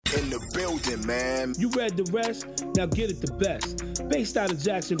in the building, man. You read the rest? Now get it the best. Based out of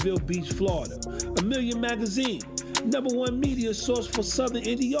Jacksonville Beach, Florida. A Million Magazine. #1 media source for Southern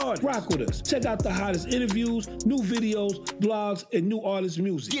indie artists. Rock with us. Check out the hottest interviews, new videos, blogs, and new artist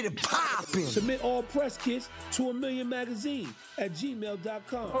music. Get it poppin'. Submit all press kits to A Million Magazine at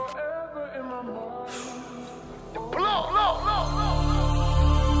gmail.com. Forever in my mind.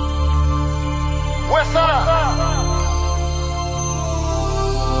 Westside.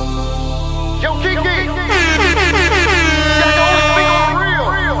 Yo, Kiki.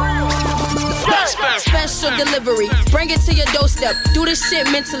 Special delivery, bring it to your doorstep. Do this shit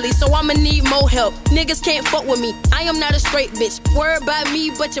mentally, so I'ma need more help. Niggas can't fuck with me, I am not a straight bitch. Worry about me,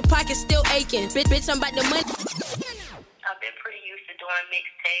 but your pocket's still aching. Bitch, I'm about the money. I've been pretty used to doing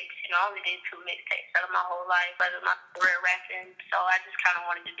mixtapes. You know, I only did 2 mixtapes out of my whole life, out of my career rapping. So I just kind of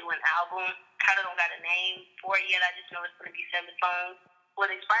wanted to do an album. Kind of don't got a name for it yet. I just know it's going to be 7 songs. What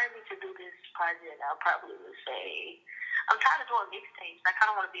inspired me to do this project, I probably would say, I'm tired of doing mixtapes. I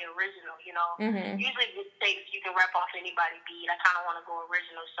kind of want to be original, you know. Mm-hmm. Usually mixtapes, you can rap off anybody's beat. I kind of want to go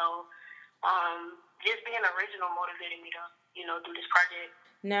original. So just being original motivated me to, you know, do this project.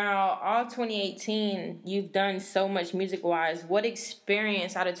 Now, all 2018, you've done so much music-wise. What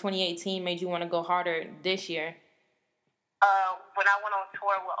experience out of 2018 made you want to go harder this year? When I went on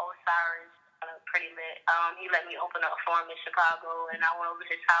tour with Osiris, pretty lit. He let me open up for him in Chicago, and I went over to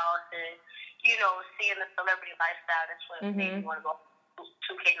his house, and, you know, seeing the celebrity lifestyle, that's what made me want to go to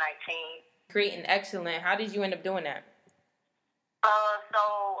 2K19. Great and excellent. How did you end up doing that?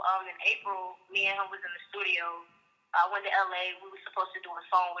 In April, me and him was in the studio. I went to LA. We were supposed to do a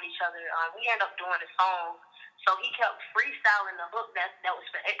song with each other. We ended up doing a song. So he kept freestyling the hook that was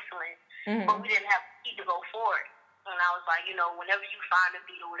for excellent, but we didn't have beat to go for it. And I was like, you know, whenever you find a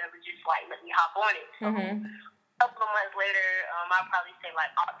beat or whatever, just like let me hop on it. So a couple of months later, I'd probably say like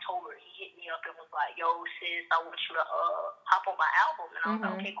October, he hit me up and was like, yo, sis, I want you to hop on my album. And I was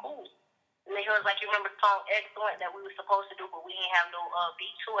like, okay, cool. And then he was like, you remember the song Excellent that we were supposed to do, but we didn't have no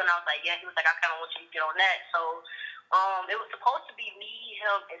beat to it? And I was like, yeah. He was like, I kind of want you to get on that. So it was supposed to be me,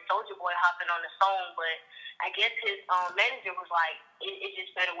 him, and Soulja Boy hopping on the song, but I guess his manager was like, it's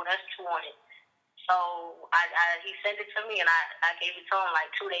just better with us two on it. So he sent it to me, and I gave it to him like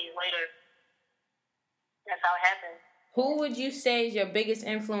 2 days later. That's how it happened. Who would you say is your biggest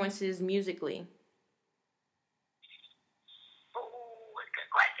influences musically?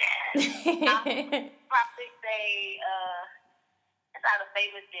 I probably say it's out of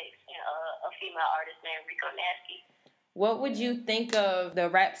Famous Dicks, a female artist named Rico Nasty. What would you think of the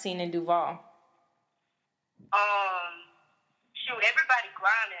rap scene in Duval? Everybody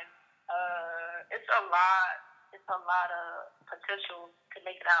grinding. It's a lot of potential to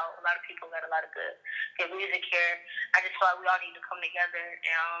make it out. A lot of people got a lot of good music here. I just feel like we all need to come together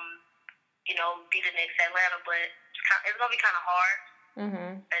and be the next Atlanta, but it's gonna be kind of hard.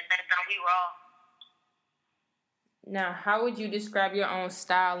 At that time, we raw. Now, how would you describe your own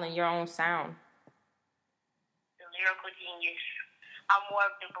style and your own sound? The lyrical genius. I'm more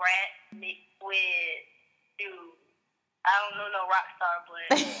of the brat mixed with, I don't know no rock star, but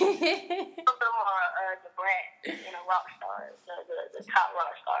a little more the brat and a rock star, the top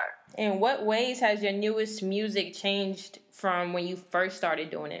rock star. In what ways has your newest music changed from when you first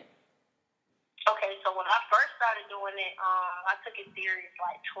started doing it? Okay, so when I first started doing it, I took it serious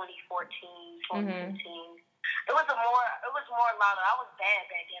like 2014, 2015. It was more a lot of, I was bad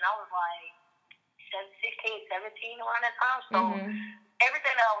back then. I was like 16, 17 around that time. So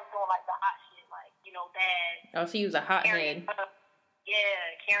everything that I was doing, like the hot shit, like, bad. Oh, so you was a hothead.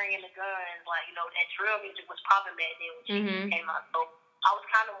 Carrying the guns, like, that drill music was popping back then when Jesus came out. So I was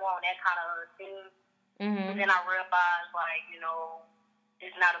kind of more on that kind of thing. But then I realized, like,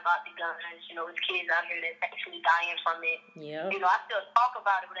 it's not about the guns. It's kids out here that's actually dying from it. Yeah. I still talk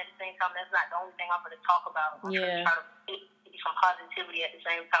about it, but at the same time, that's not the only thing I'm going to talk about. I'm trying to get some positivity at the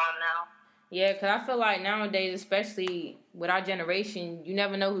same time now. Yeah, because I feel like nowadays, especially with our generation, you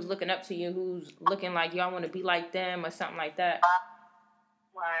never know who's looking up to you, who's looking like y'all want to be like them or something like that.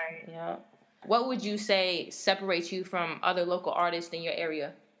 Right. Yeah. What would you say separates you from other local artists in your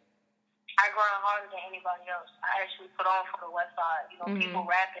area? I grind harder than anybody else. I actually put on for the Westside. People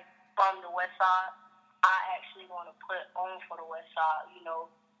rapping from the Westside. I actually want to put on for the Westside.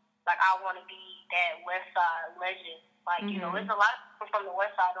 Like I want to be that Westside legend. Like, there's a lot of people from the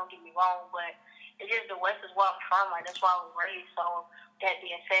Westside, don't get me wrong, but it's just the West is where I'm from. Like, that's where I was raised. So, that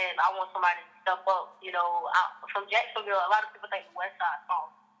being said, I want somebody to step up. From Jacksonville, a lot of people think the Westside song.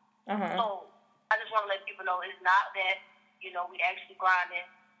 So, I just want to let people know it's not that, we actually grinding.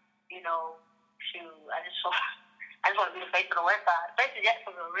 I just want I just want to be the face of the Westside. Face of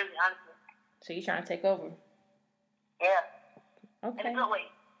Jacksonville, really, honestly. So you trying to take over? Yeah. Okay. In a good way.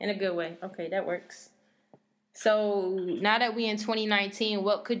 In a good way. Okay, that works. So now that we in 2019,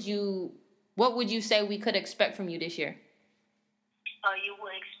 what would you say we could expect from you this year? You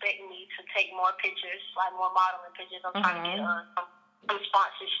would expect me to take more pictures, like more modeling pictures. I'm trying to get some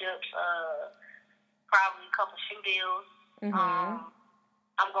sponsorships, probably a couple shoe deals.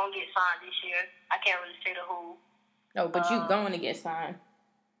 I'm going to get signed this year. I can't really say the who. Oh, but you going to get signed.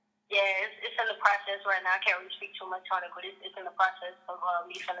 Yeah, it's in the process right now. I can't really speak too much on it, but it's in the process of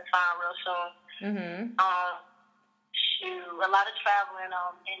me finna sign real soon. A lot of traveling,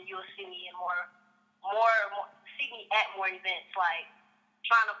 and you'll see me in more see me at more events, like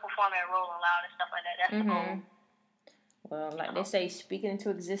trying to perform at Rolling Loud and stuff like that. That's the goal. Well, like they say, speaking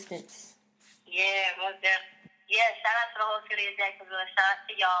into existence. Yeah, most definitely. Yeah, shout out to the whole city of Jacksonville. Shout out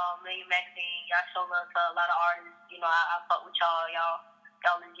to y'all, Million Magazine. Y'all show love to a lot of artists. You know, I fuck with y'all.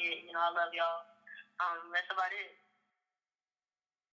 Y'all legit. You know, I love y'all. That's about it.